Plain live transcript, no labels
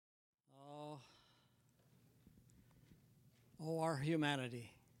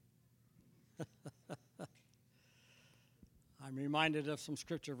humanity. I'm reminded of some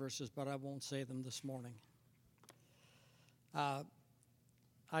scripture verses, but I won't say them this morning.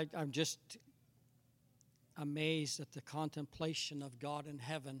 I'm just amazed at the contemplation of God in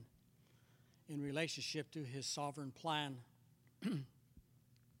heaven in relationship to his sovereign plan.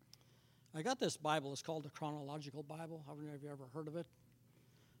 I got this Bible. It's called the Chronological Bible. Have you ever heard of it?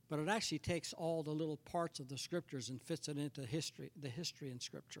 But it actually takes all the little parts of the scriptures and fits it into the history in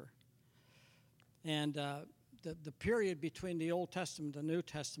Scripture. And the period between the Old Testament and the New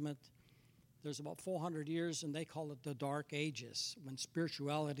Testament, there's about 400 years, and they call it the Dark Ages, when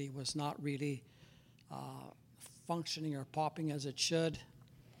spirituality was not really functioning or popping as it should.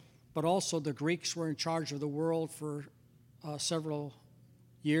 But also the Greeks were in charge of the world for several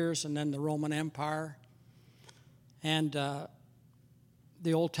years, and then the Roman Empire. And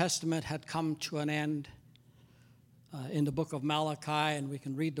the Old Testament had come to an end in the book of Malachi, and we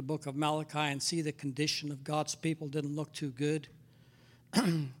can read the book of Malachi and see the condition of God's people didn't look too good.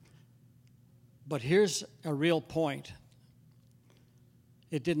 But here's a real point.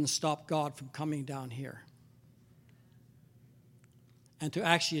 It didn't stop God from coming down here and to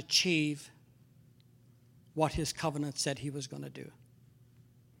actually achieve what his covenant said he was going to do.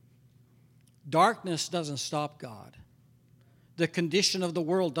 Darkness doesn't stop God. The condition of the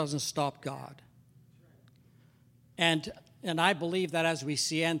world doesn't stop God. And I believe that as we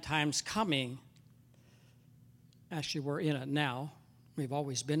see end times coming, actually we're in it now. We've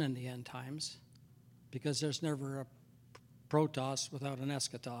always been in the end times because there's never a protos without an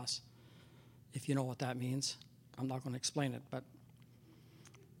eschatos, if you know what that means. I'm not going to explain it, but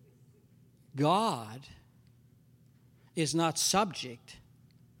God is not subject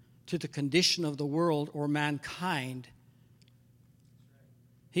to the condition of the world or mankind.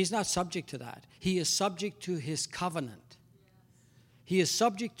 He's not subject to that. He is subject to his covenant. He is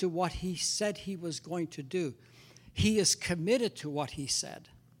subject to what he said he was going to do. He is committed to what he said.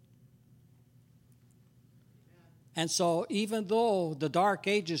 And so even though the Dark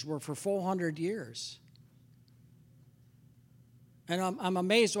Ages were for 400 years, and I'm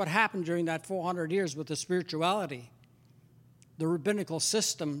amazed what happened during that 400 years with the spirituality. The rabbinical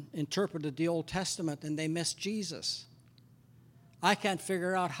system interpreted the Old Testament and they missed Jesus. I can't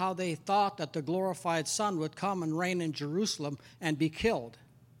figure out how they thought that the glorified Son would come and reign in Jerusalem and be killed.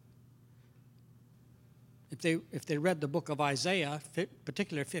 If they read the book of Isaiah,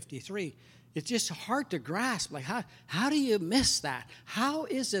 particularly 53, it's just hard to grasp. Like, how do you miss that? How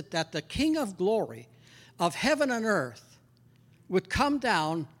is it that the King of glory of heaven and earth would come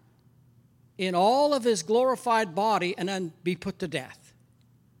down in all of his glorified body and then be put to death?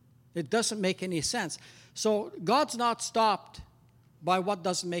 It doesn't make any sense. So God's not stopped by what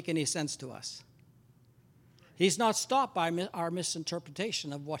doesn't make any sense to us. He's not stopped by our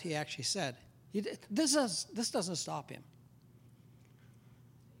misinterpretation of what he actually said. This doesn't stop him.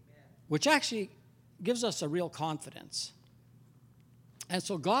 Which actually gives us a real confidence. And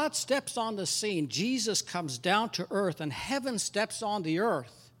so God steps on the scene. Jesus comes down to earth, and heaven steps on the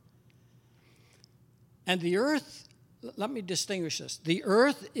earth. And the earth, let me distinguish this. The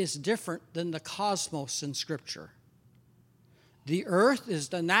earth is different than the cosmos in Scripture. The earth is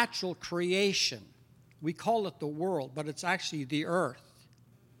the natural creation. We call it the world, but it's actually the earth.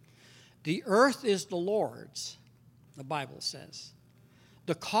 The earth is the Lord's, the Bible says.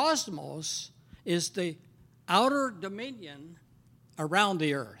 The cosmos is the outer dominion around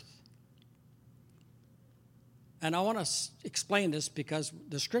the earth. And I want to explain this because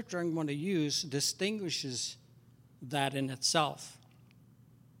the scripture I'm going to use distinguishes that in itself.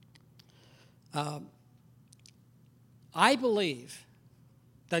 I believe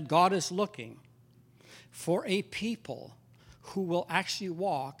that God is looking for a people who will actually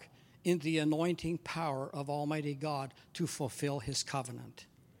walk in the anointing power of Almighty God to fulfill his covenant.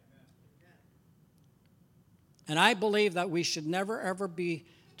 And I believe that we should never, ever be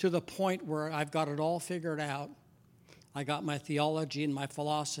to the point where I've got it all figured out. I got my theology and my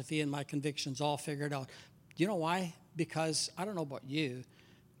philosophy and my convictions all figured out. You know why? Because I don't know about you,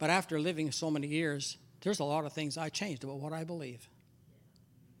 but after living so many years, there's a lot of things I changed about what I believe.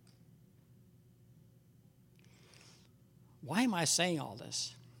 Why am I saying all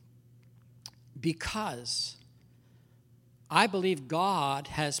this? Because I believe God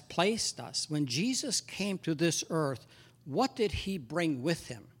has placed us. When Jesus came to this earth, what did he bring with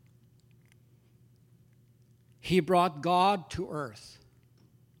him? He brought God to earth.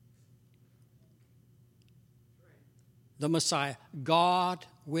 The Messiah, God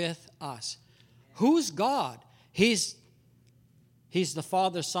with us. Who's God? He's the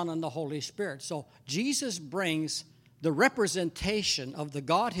Father, Son, and the Holy Spirit. So Jesus brings the representation of the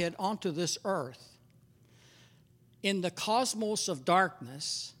Godhead onto this earth in the cosmos of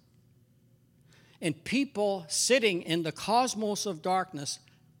darkness, and people sitting in the cosmos of darkness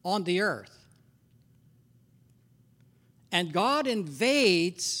on the earth. And God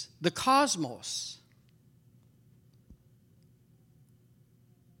invades the cosmos.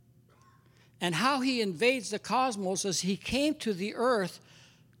 And how he invades the cosmos is he came to the earth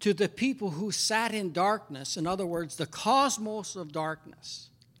to the people who sat in darkness. In other words, the cosmos of darkness.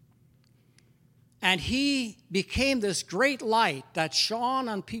 And he became this great light that shone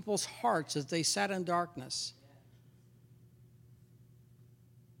on people's hearts as they sat in darkness.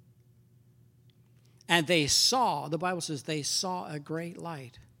 And they saw, the Bible says, they saw a great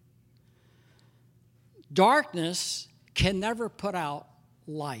light. Darkness can never put out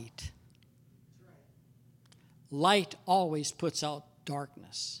light. Light always puts out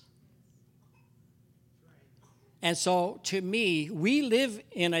darkness. And so, to me, we live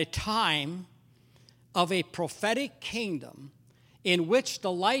in a time of a prophetic kingdom in which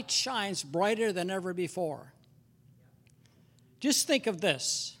the light shines brighter than ever before. Just think of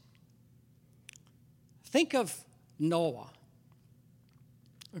this. Think of Noah.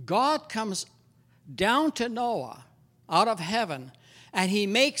 God comes down to Noah out of heaven, and he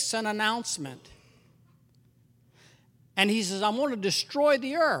makes an announcement. And he says, I'm going to destroy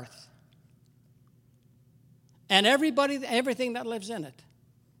the earth and everything that lives in it.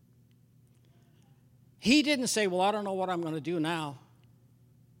 He didn't say, well, I don't know what I'm going to do now.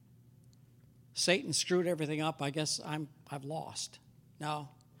 Satan screwed everything up. I guess I've lost. No.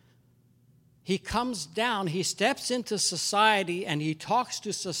 He comes down, he steps into society, and he talks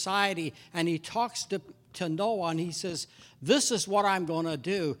to society, and he talks to Noah, and he says, this is what I'm going to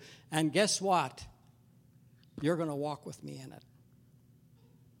do. And guess what? You're going to walk with me in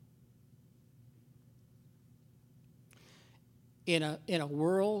it. In a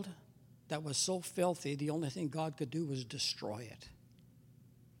world that was so filthy, the only thing God could do was destroy it.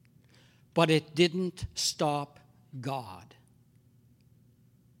 But it didn't stop God.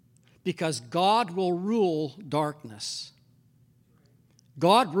 Because God will rule darkness.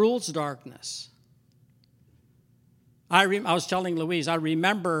 God rules darkness. I was telling Louise, I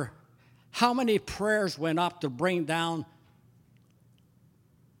remember how many prayers went up to bring down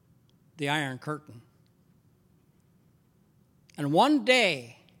the Iron Curtain. And one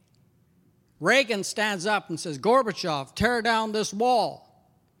day, Reagan stands up and says, Gorbachev, tear down this wall.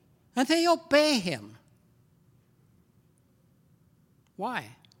 And they obey him.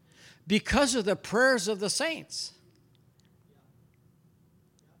 Why? Because of the prayers of the saints.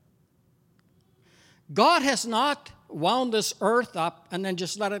 God has not wound this earth up and then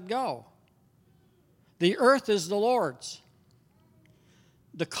just let it go. The earth is the Lord's.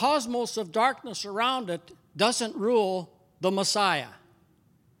 The cosmos of darkness around it doesn't rule the Messiah.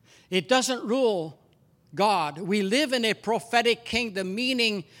 It doesn't rule God. We live in a prophetic kingdom,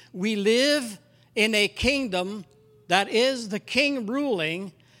 meaning we live in a kingdom that is the king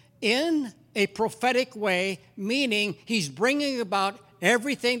ruling in a prophetic way, meaning he's bringing about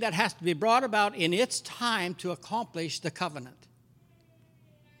everything that has to be brought about in its time to accomplish the covenant.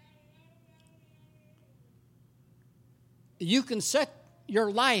 You can set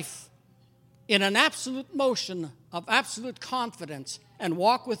your life in an absolute motion of absolute confidence and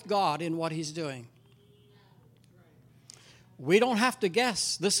walk with God in what he's doing. We don't have to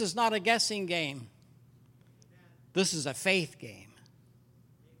guess. This is not a guessing game. This is a faith game.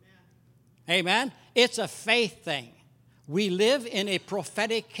 Amen? It's a faith thing. We live in a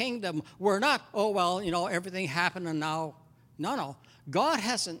prophetic kingdom. We're not, everything happened and now. No. God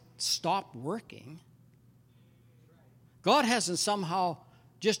hasn't stopped working. God hasn't somehow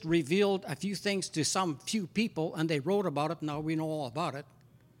just revealed a few things to some few people and they wrote about it. Now we know all about it.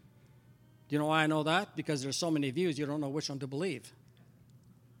 Do you know why I know that? Because there's so many views, you don't know which one to believe.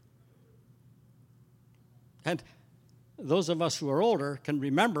 And those of us who are older can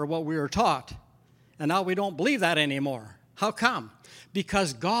remember what we were taught. And now we don't believe that anymore. How come?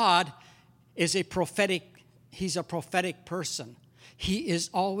 Because God is he's a prophetic person. He is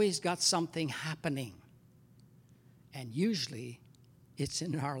always got something happening. And usually it's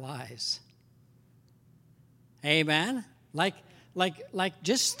in our lives. Amen? Like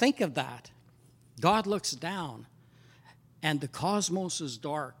just think of that. God looks down and the cosmos is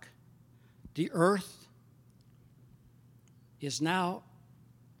dark. The earth is now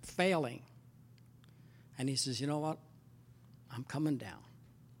failing. And he says, you know what? I'm coming down.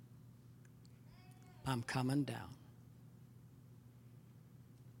 I'm coming down.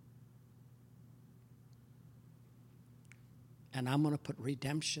 And I'm going to put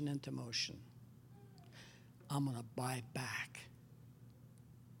redemption into motion. I'm going to buy back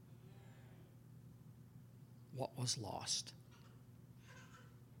what was lost.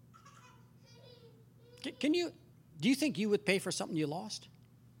 Do you think you would pay for something you lost?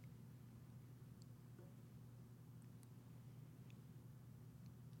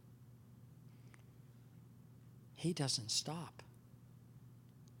 He doesn't stop.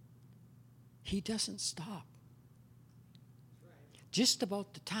 He doesn't stop. Just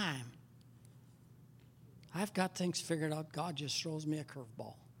about the time I've got things figured out, God just throws me a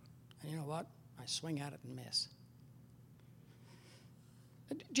curveball. And you know what? I swing at it and miss.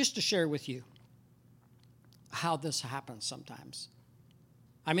 Just to share with you how this happens sometimes.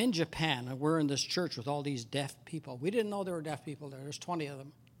 I'm in Japan, and we're in this church with all these deaf people. We didn't know there were deaf people there. There's 20 of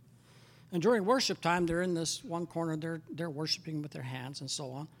them. And during worship time, they're in this one corner. They're worshiping with their hands and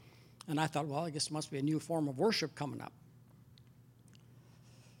so on. And I thought, well, I guess it must be a new form of worship coming up.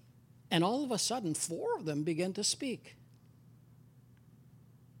 And all of a sudden, 4 of them began to speak.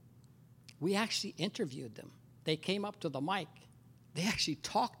 We actually interviewed them. They came up to the mic. They actually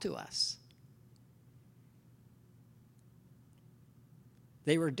talked to us.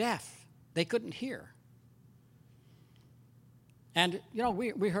 They were deaf. They couldn't hear. And,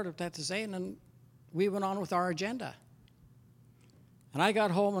 we heard of that today, and then we went on with our agenda. And I got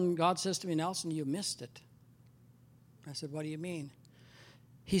home, and God says to me, Nelson, you missed it. I said, what do you mean?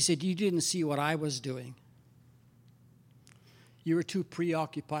 He said, you didn't see what I was doing. You were too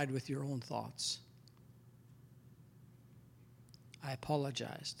preoccupied with your own thoughts. I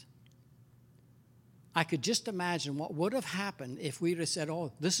apologized. I could just imagine what would have happened if we'd have said,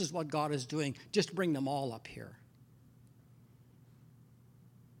 oh, this is what God is doing. Just bring them all up here.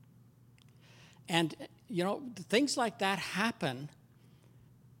 And, things like that happen.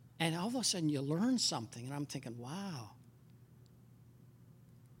 And all of a sudden you learn something. And I'm thinking, wow.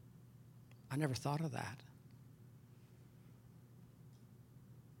 I never thought of that.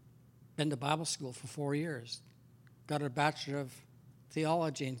 Been to Bible school for 4 years. Got a Bachelor of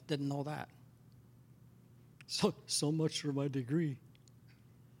Theology and didn't know that. So much for my degree.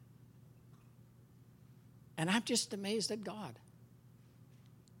 And I'm just amazed at God.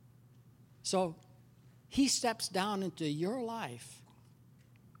 So he steps down into your life.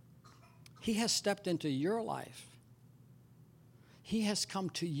 He has stepped into your life. He has come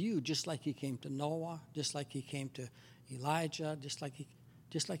to you just like he came to Noah, just like he came to Elijah, just like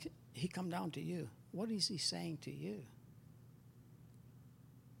he come down to you. What is he saying to you?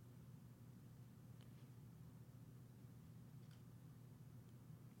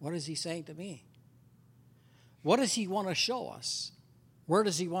 What is he saying to me? What does he want to show us? Where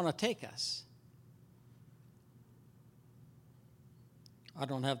does he want to take us? I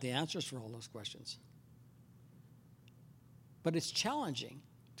don't have the answers for all those questions. But it's challenging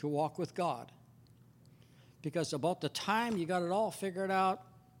to walk with God. Because about the time you got it all figured out,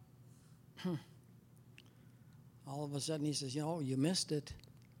 all of a sudden he says, you missed it.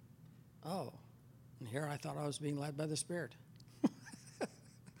 Oh, and here I thought I was being led by the Spirit.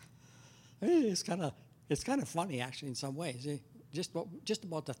 It's kind of funny, actually, in some ways. Just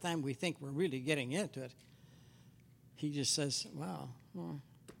about the time we think we're really getting into it, he just says, well,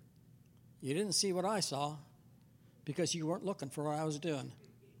 you didn't see what I saw because you weren't looking for what I was doing.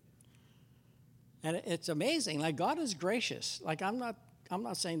 And it's amazing. Like, God is gracious. Like, I'm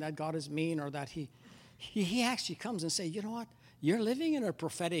not saying that God is mean or that he actually comes and says, you know what? You're living in a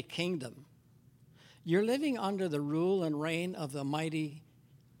prophetic kingdom. You're living under the rule and reign of the mighty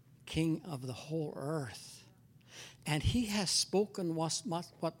King of the whole earth. And he has spoken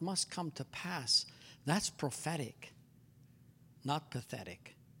what must come to pass. That's prophetic, not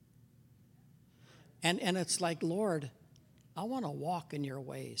pathetic. And it's like, Lord, I want to walk in your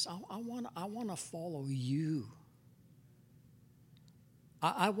ways. I want to follow you.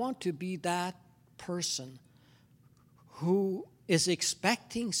 I want to be that person who is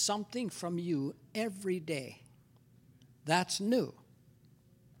expecting something from you every day. That's new.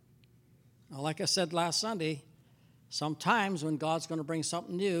 Now, like I said last Sunday, sometimes when God's going to bring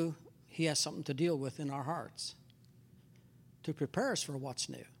something new, he has something to deal with in our hearts to prepare us for what's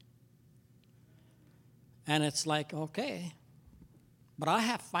new. And it's like, okay. But I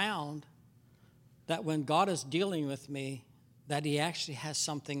have found that when God is dealing with me, that he actually has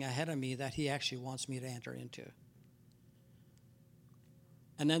something ahead of me that he actually wants me to enter into.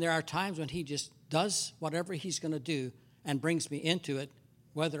 And then there are times when he just does whatever he's going to do and brings me into it,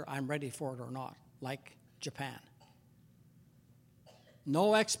 whether I'm ready for it or not, like Japan.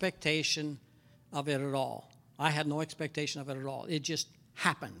 No expectation of it at all. I had no expectation of it at all. It just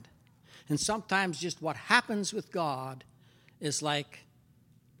happened. And sometimes just what happens with God is like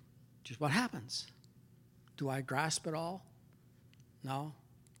just what happens. Do I grasp it all? No.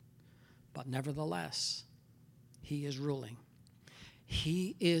 But nevertheless, he is ruling.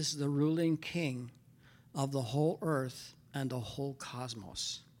 He is the ruling king of the whole earth and the whole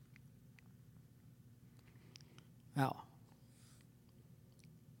cosmos. Now,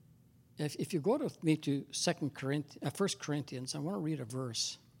 if you go with me to 1 Corinthians, I want to read a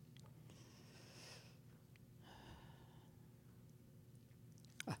verse.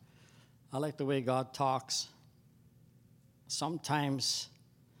 I like the way God talks. Sometimes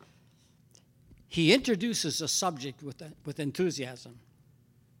he introduces a subject with enthusiasm.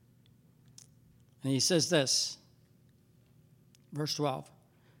 And he says this, verse 12.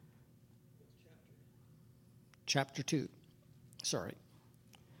 Chapter 2. Sorry.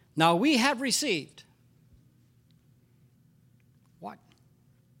 Now we have received. What?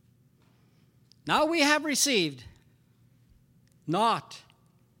 Now we have received not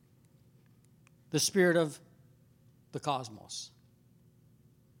the spirit of the cosmos,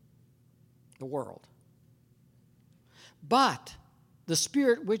 the world, but the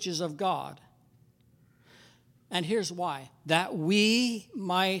Spirit which is of God. And here's why. That we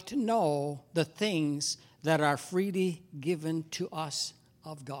might know the things that are freely given to us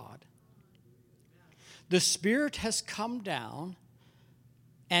of God. The Spirit has come down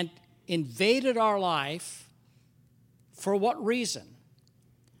and invaded our life. For what reason?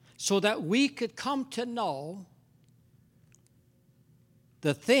 So that we could come to know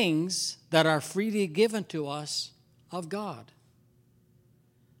the things that are freely given to us of God.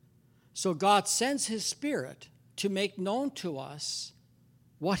 So God sends his Spirit to make known to us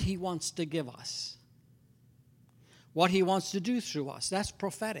what he wants to give us, what he wants to do through us. That's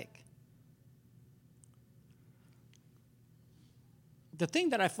prophetic. The thing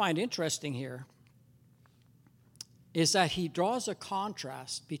that I find interesting here is that he draws a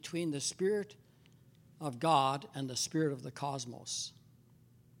contrast between the Spirit of God and the spirit of the cosmos.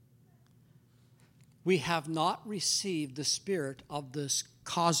 We have not received the spirit of this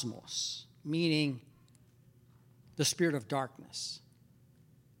cosmos, meaning the spirit of darkness,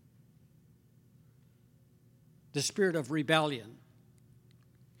 the spirit of rebellion.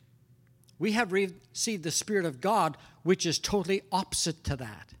 We have received the Spirit of God, which is totally opposite to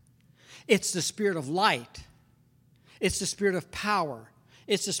that. It's the spirit of light. It's the spirit of power.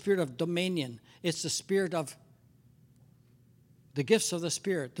 It's the spirit of dominion. It's the spirit of the gifts of the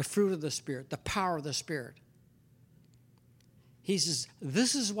Spirit, the fruit of the Spirit, the power of the Spirit. He says,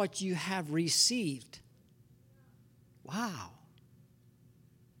 this is what you have received. Wow.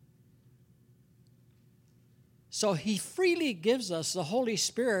 So he freely gives us the Holy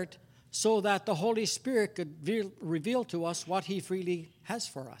Spirit so that the Holy Spirit could reveal to us what he freely has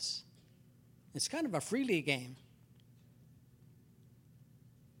for us. It's kind of a freely game.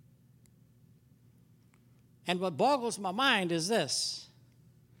 And what boggles my mind is this.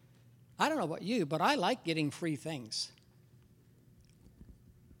 I don't know about you, but I like getting free things.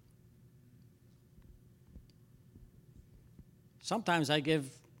 Sometimes I give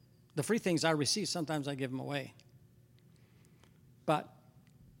the free things I receive, sometimes I give them away. But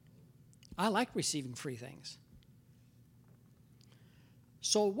I like receiving free things.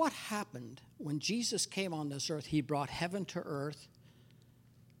 So what happened when Jesus came on this earth? He brought heaven to earth,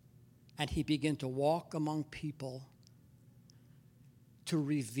 and he began to walk among people to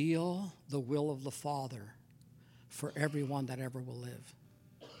reveal the will of the Father for everyone that ever will live.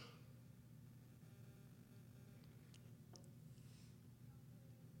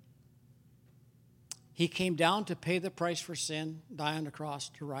 He came down to pay the price for sin, die on the cross,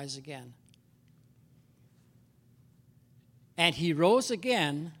 to rise again. And he rose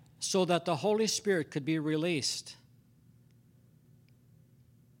again so that the Holy Spirit could be released.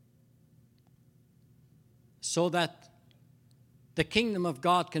 So that the kingdom of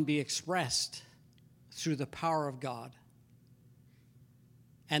God can be expressed through the power of God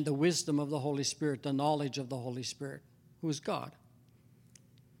and the wisdom of the Holy Spirit, the knowledge of the Holy Spirit, who is God.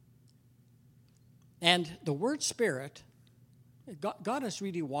 And the word Spirit, God is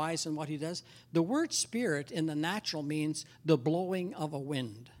really wise in what he does. The word Spirit in the natural means the blowing of a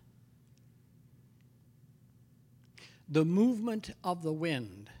wind, the movement of the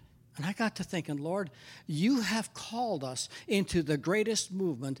wind. And I got to thinking, Lord, you have called us into the greatest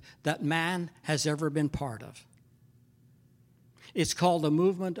movement that man has ever been part of. It's called the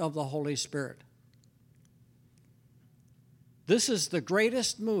movement of the Holy Spirit. This is the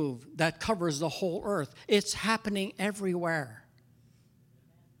greatest move that covers the whole earth. It's happening everywhere.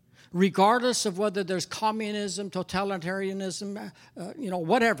 Regardless of whether there's communism, totalitarianism,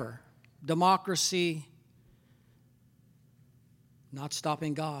 whatever, democracy, not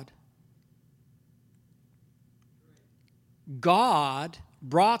stopping God. God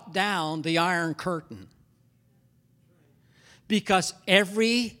brought down the Iron Curtain. Because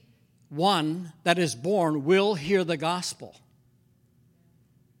every one that is born will hear the gospel.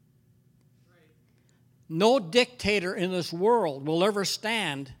 No dictator in this world will ever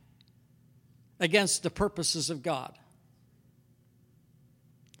stand against the purposes of God.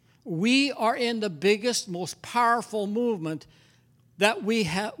 We are in the biggest, most powerful movement that we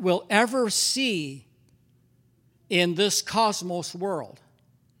will ever see in this cosmos world.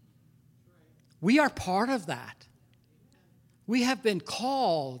 We are part of that. We have been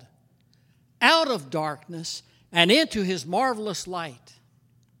called out of darkness and into his marvelous light.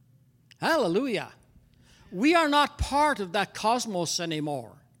 Hallelujah. We are not part of that cosmos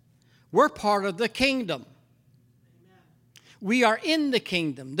anymore. We're part of the kingdom. We are in the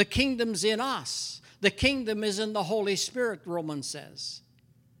kingdom. The kingdom's in us. The kingdom is in the Holy Spirit, Romans says.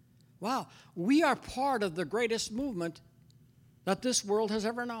 Wow, we are part of the greatest movement that this world has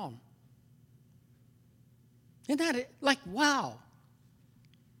ever known. Isn't that like, wow?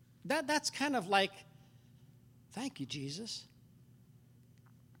 That's kind of like, thank you, Jesus,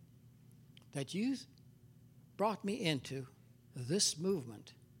 that you brought me into this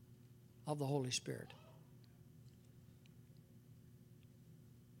movement of the Holy Spirit.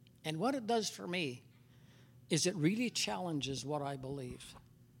 And what it does for me is it really challenges what I believe.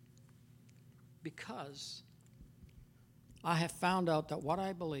 Because I have found out that what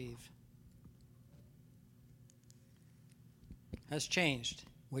I believe has changed,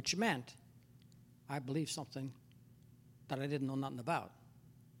 which meant I believe something that I didn't know nothing about.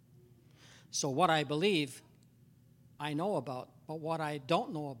 So what I believe, I know about, but what I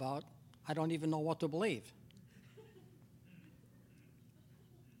don't know about, I don't even know what to believe.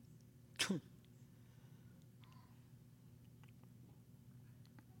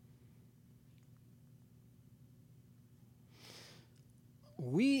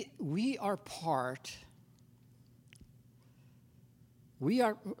 We are part.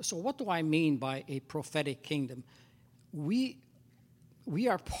 So what do I mean by a prophetic kingdom? We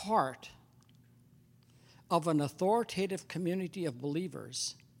are part of an authoritative community of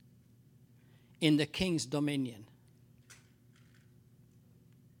believers in the King's dominion.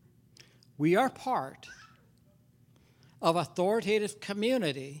 We are part of authoritative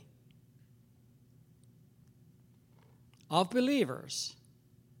community of believers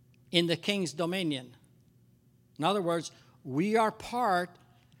in the King's dominion. In other words, we are part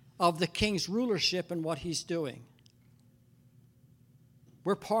of the King's rulership and what he's doing.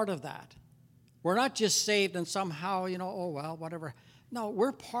 We're part of that. We're not just saved and somehow, oh, well, whatever. No,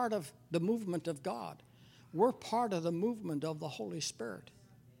 we're part of the movement of God. We're part of the movement of the Holy Spirit.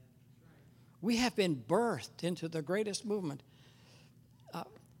 We have been birthed into the greatest movement.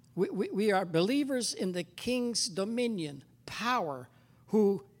 We are believers in the King's dominion, power,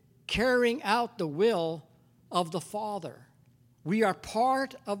 who carrying out the will of the Father. We are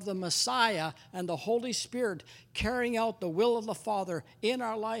part of the Messiah and the Holy Spirit carrying out the will of the Father in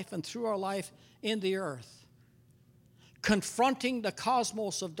our life and through our life in the earth. Confronting the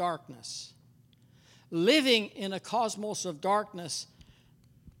cosmos of darkness. Living in a cosmos of darkness,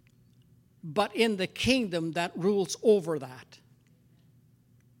 but in the kingdom that rules over that.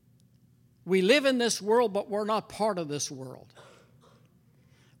 We live in this world, but we're not part of this world.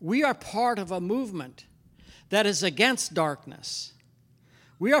 We are part of a movement that is against darkness.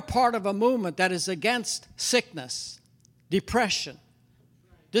 We are part of a movement that is against sickness, depression,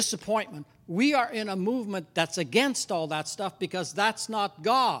 disappointment. We are in a movement that's against all that stuff because that's not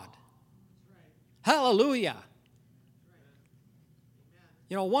God. Hallelujah.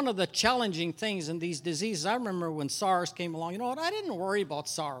 One of the challenging things in these diseases, I remember when SARS came along, I didn't worry about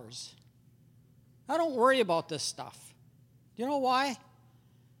SARS. I don't worry about this stuff. You know why?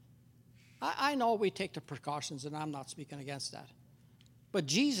 I know we take the precautions, and I'm not speaking against that. But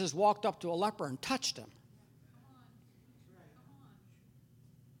Jesus walked up to a leper and touched him.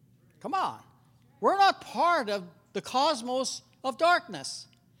 Come on. We're not part of the cosmos of darkness.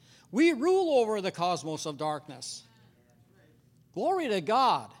 We rule over the cosmos of darkness. Glory to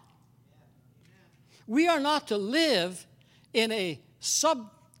God. We are not to live in a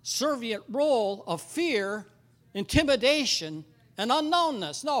subservient role of fear, intimidation, and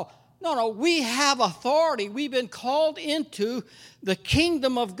unknownness. No, we have authority. We've been called into the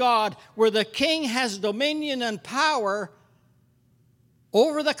kingdom of God where the King has dominion and power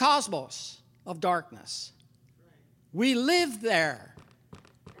over the cosmos of darkness. We live there.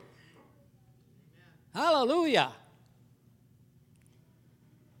 Hallelujah.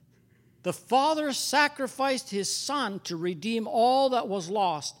 The Father sacrificed his Son to redeem all that was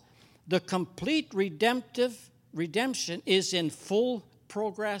lost. The complete redemptive redemption is in full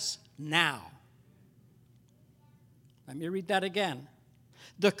progress now. Let me read that again.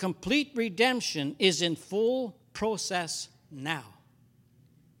 The complete redemption is in full process now.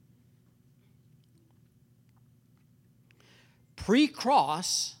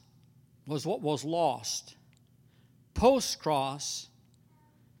 Pre-cross was what was lost. Post-cross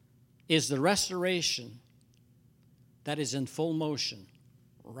is the restoration that is in full motion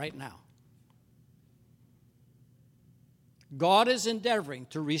right now. God is endeavoring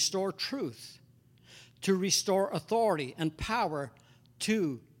to restore truth, to restore authority and power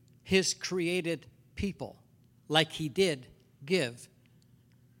to his created people, like he did give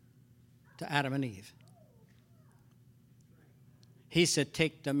to Adam and Eve. He said,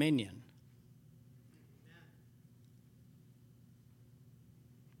 take dominion.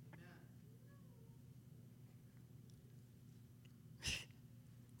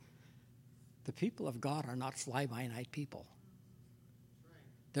 The people of God are not fly-by-night people.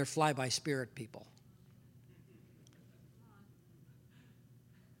 They're fly-by-spirit people.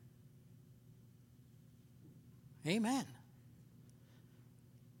 Amen.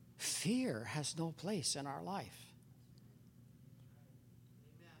 Fear has no place in our life.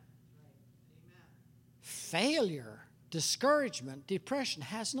 Failure, discouragement, depression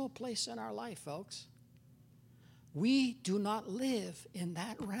has no place in our life, folks. We do not live in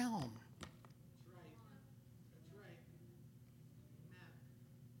that realm.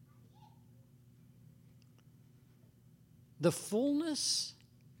 The fullness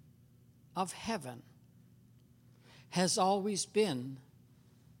of heaven has always been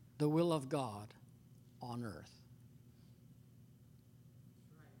the will of God on earth.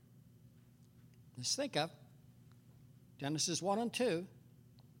 Let's think of Genesis 1 and 2.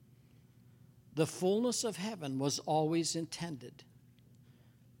 The fullness of heaven was always intended.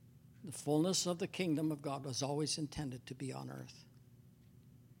 The fullness of the kingdom of God was always intended to be on earth.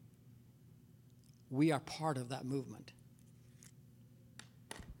 We are part of that movement.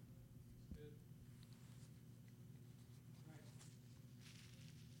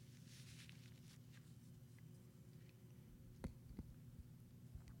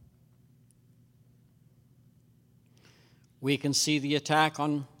 We can see the attack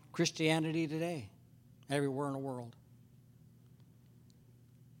on Christianity today, everywhere in the world.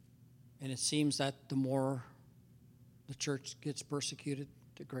 And it seems that the more the church gets persecuted,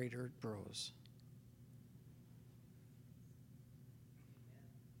 the greater it grows.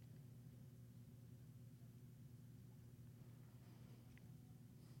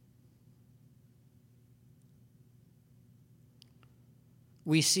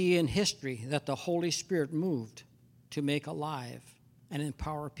 We see in history that the Holy Spirit moved to make alive and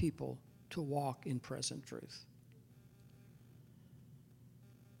empower people to walk in present truth.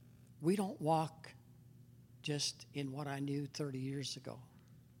 We don't walk just in what I knew 30 years ago.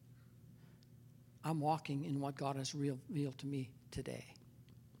 I'm walking in what God has revealed to me today.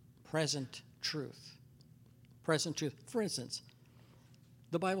 Present truth. Present truth. For instance,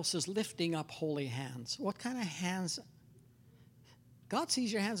 the Bible says lifting up holy hands. What kind of hands? God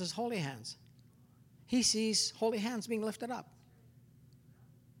sees your hands as holy hands. He sees holy hands being lifted up.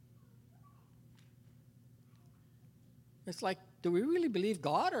 It's like, do we really believe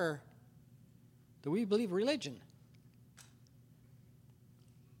God or do we believe religion?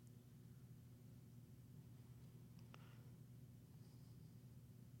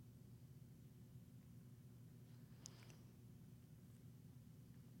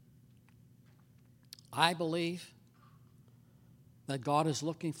 I believe that God is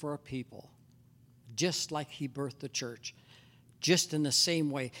looking for a people just like he birthed the church. Just in the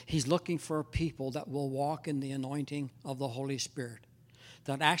same way, he's looking for a people that will walk in the anointing of the Holy Spirit,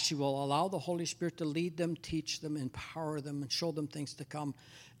 that actually will allow the Holy Spirit to lead them, teach them, empower them, and show them things to come,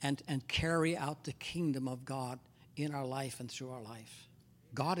 and carry out the kingdom of God in our life and through our life.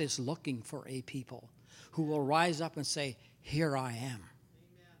 God is looking for a people who will rise up and say, here I am.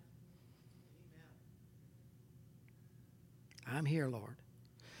 I'm here, Lord.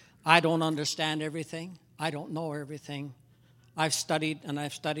 I don't understand everything. I don't know everything. I've studied and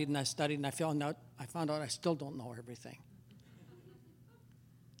I've studied and I've studied and I found out I still don't know everything.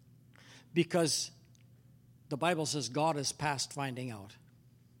 Because the Bible says God is past finding out.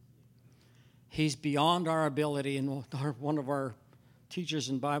 He's beyond our ability. And one of our teachers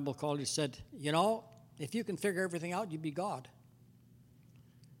in Bible college said, you know, if you can figure everything out, you'd be God.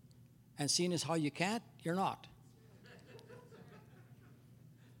 And seeing as how you can't, you're not.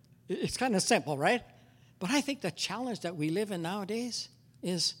 It's kind of simple, right? But I think the challenge that we live in nowadays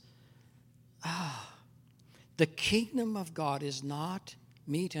is the kingdom of God is not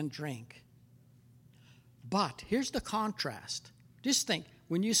meat and drink, But here's the contrast. Just think,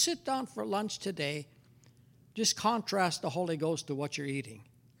 when you sit down for lunch today, just contrast the Holy Ghost to what you're eating.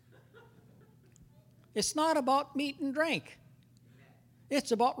 It's not about meat and drink.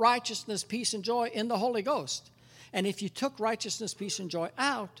 It's about righteousness, peace, and joy in the Holy Ghost. And if you took righteousness, peace, and joy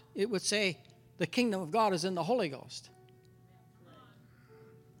out, it would say the kingdom of God is in the Holy Ghost.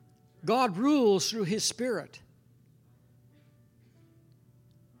 God rules through His Spirit.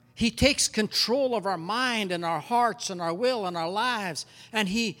 He takes control of our mind and our hearts and our will and our lives. And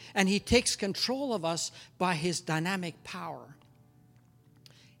He takes control of us by His dynamic power.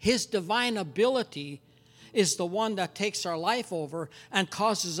 His divine ability is the one that takes our life over and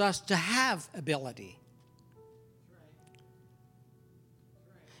causes us to have ability.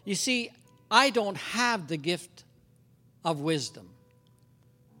 You see, I don't have the gift of wisdom.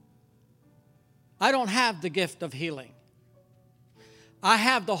 I don't have the gift of healing. I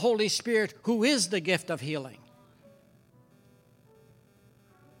have the Holy Spirit, who is the gift of healing.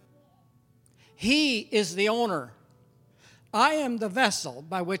 He is the owner. I am the vessel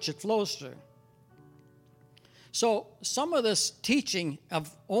by which it flows through. So some of this teaching of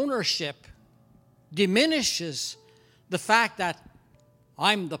ownership diminishes the fact that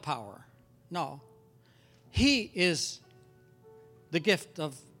I'm the power. No. He is the gift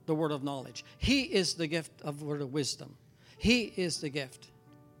of the word of knowledge. He is the gift of the word of wisdom. He is the gift.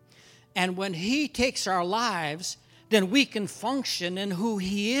 And when He takes our lives, then we can function in who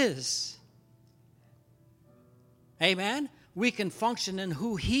He is. Amen? We can function in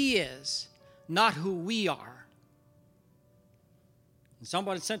who He is, not who we are. And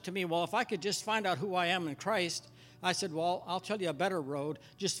somebody said to me, well, if I could just find out who I am in Christ, I said, well, I'll tell you a better road.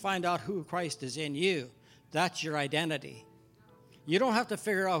 Just find out who Christ is in you. That's your identity. You don't have to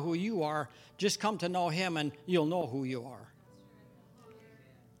figure out who you are. Just come to know Him and you'll know who you are.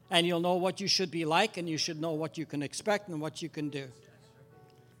 And you'll know what you should be like, and you should know what you can expect and what you can do.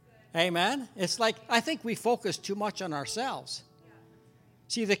 Amen? It's like, I think we focus too much on ourselves.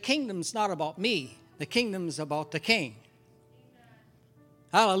 See, the kingdom's not about me. The kingdom's about the King.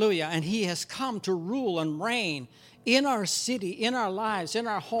 Hallelujah. And He has come to rule and reign in our city, in our lives, in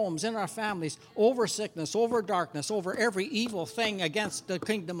our homes, in our families, over sickness, over darkness, over every evil thing against the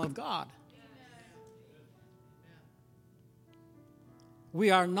kingdom of God. We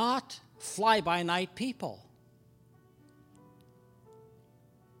are not fly-by-night people.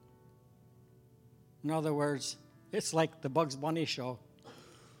 In other words, it's like the Bugs Bunny show.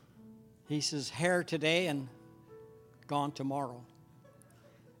 He says, hair today and gone tomorrow.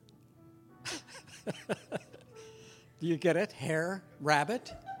 Do you get it? Hare,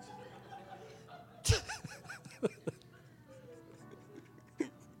 rabbit.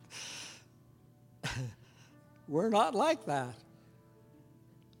 We're not like that.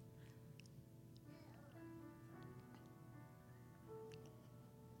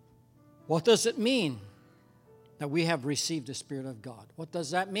 What does it mean that we have received the Spirit of God? What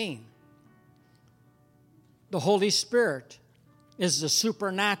does that mean? The Holy Spirit is the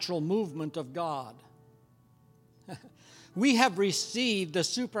supernatural movement of God. We have received the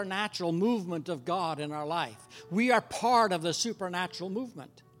supernatural movement of God in our life. We are part of the supernatural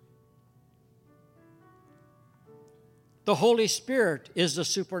movement. The Holy Spirit is the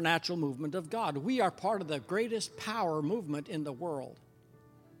supernatural movement of God. We are part of the greatest power movement in the world.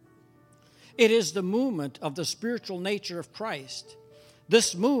 It is the movement of the spiritual nature of Christ.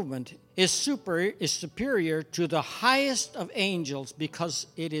 This movement is superior to the highest of angels because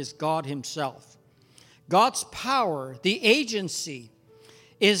it is God Himself. God's power, the agency,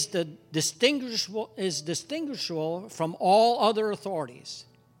 is distinguishable from all other authorities.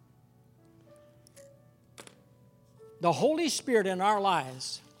 The Holy Spirit in our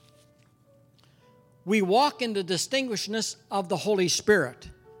lives, we walk in the distinguishedness of the Holy Spirit.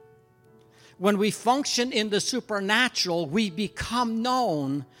 When we function in the supernatural, we become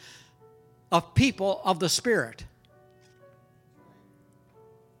known of people of the Spirit.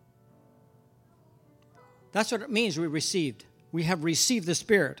 That's what it means we received. We have received the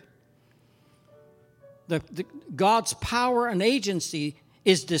Spirit. God's power and agency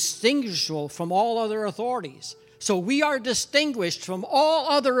is distinguishable from all other authorities. So we are distinguished from all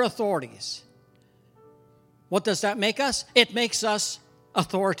other authorities. What does that make us? It makes us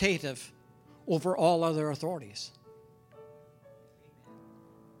authoritative over all other authorities.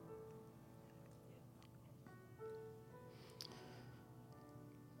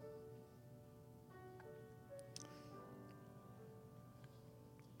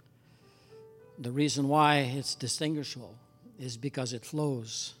 The reason why it's distinguishable is because it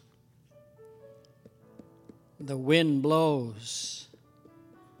flows. The wind blows.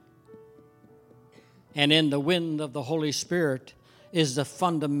 and in the wind of the Holy Spirit is the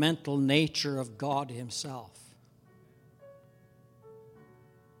fundamental nature of God himself.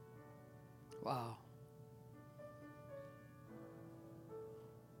 Wow.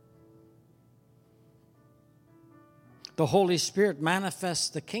 The Holy Spirit manifests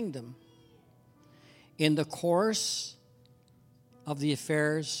the kingdom in the course of the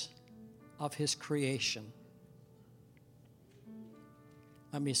affairs of his creation.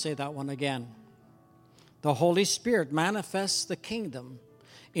 Let me say that one again. The Holy Spirit manifests the kingdom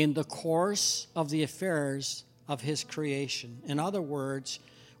in the course of the affairs of his creation. In other words,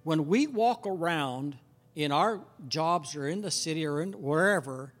 when we walk around in our jobs or in the city or in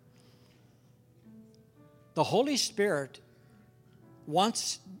wherever, the Holy Spirit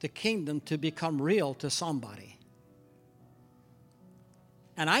wants the kingdom to become real to somebody.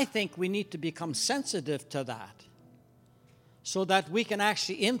 And I think we need to become sensitive to that so that we can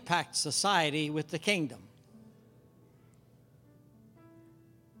actually impact society with the kingdom.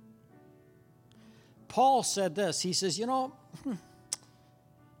 Paul said this. He says,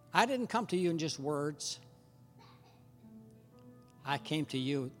 I didn't come to you in just words. I came to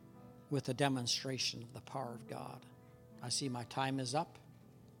you with a demonstration of the power of God. I see my time is up.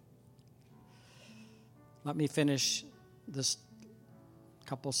 Let me finish this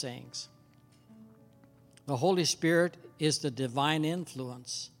couple sayings. The Holy Spirit is the divine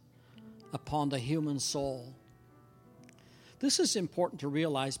influence upon the human soul. This is important to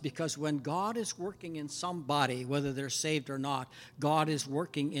realize because when God is working in somebody, whether they're saved or not, God is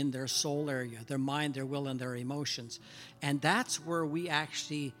working in their soul area, their mind, their will, and their emotions. And that's where we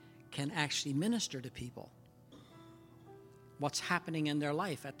can minister to people. What's happening in their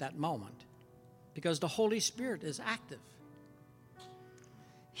life at that moment. Because the Holy Spirit is active.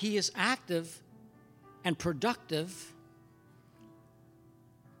 He is active and productive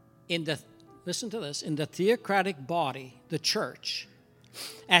listen to this, in the theocratic body, the church,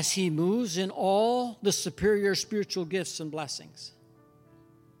 as he moves in all the superior spiritual gifts and blessings.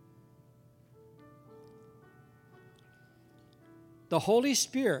 The Holy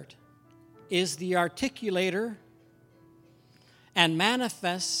Spirit is the articulator and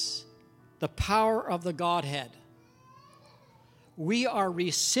manifests the power of the Godhead. We are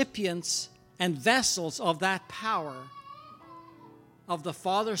recipients and vessels of that power of the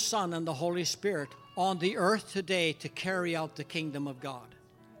Father, Son, and the Holy Spirit on the earth today to carry out the kingdom of God.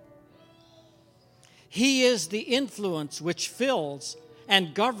 He is the influence which fills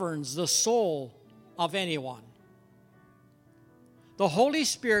and governs the soul of anyone. The Holy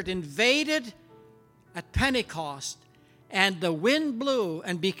Spirit invaded at Pentecost, and the wind blew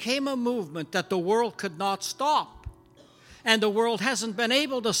and became a movement that the world could not stop. And the world hasn't been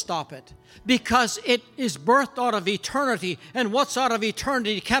able to stop it because it is birthed out of eternity. And what's out of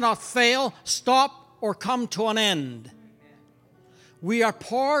eternity cannot fail, stop, or come to an end. We are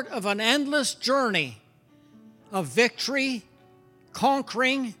part of an endless journey of victory,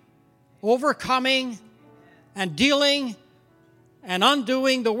 conquering, overcoming, and dealing and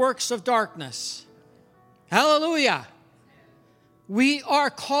undoing the works of darkness. Hallelujah. We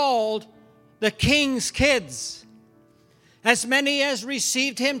are called the King's kids. As many as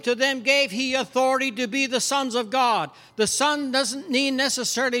received him, to them gave he authority to be the sons of God. The son doesn't mean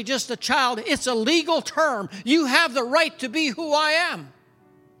necessarily just a child. It's a legal term. You have the right to be who I am.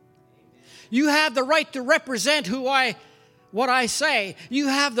 You have the right to represent what I say. You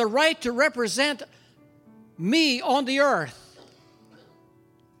have the right to represent me on the earth.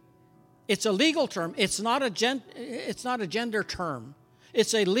 It's a legal term. It's not a gender term.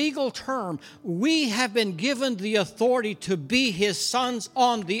 It's a legal term. We have been given the authority to be his sons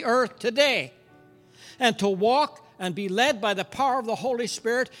on the earth today and to walk and be led by the power of the Holy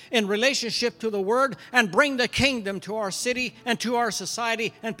Spirit in relationship to the Word and bring the kingdom to our city and to our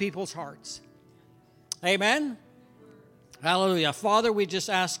society and people's hearts. Amen? Hallelujah. Father, we just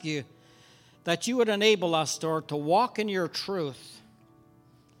ask you that you would enable us, Lord, to walk in your truth.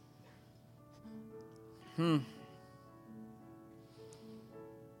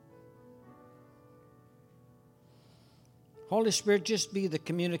 Holy Spirit, just be the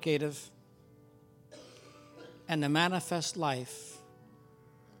communicative and the manifest life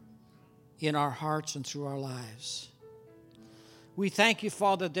in our hearts and through our lives. We thank you,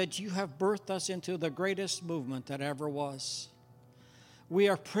 Father, that you have birthed us into the greatest movement that ever was. We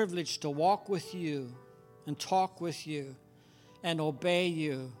are privileged to walk with you and talk with you and obey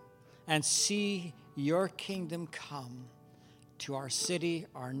you and see your kingdom come to our city,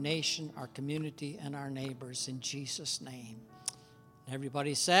 our nation, our community, and our neighbors in Jesus' name.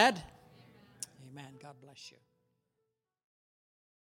 Everybody said, amen. God bless you.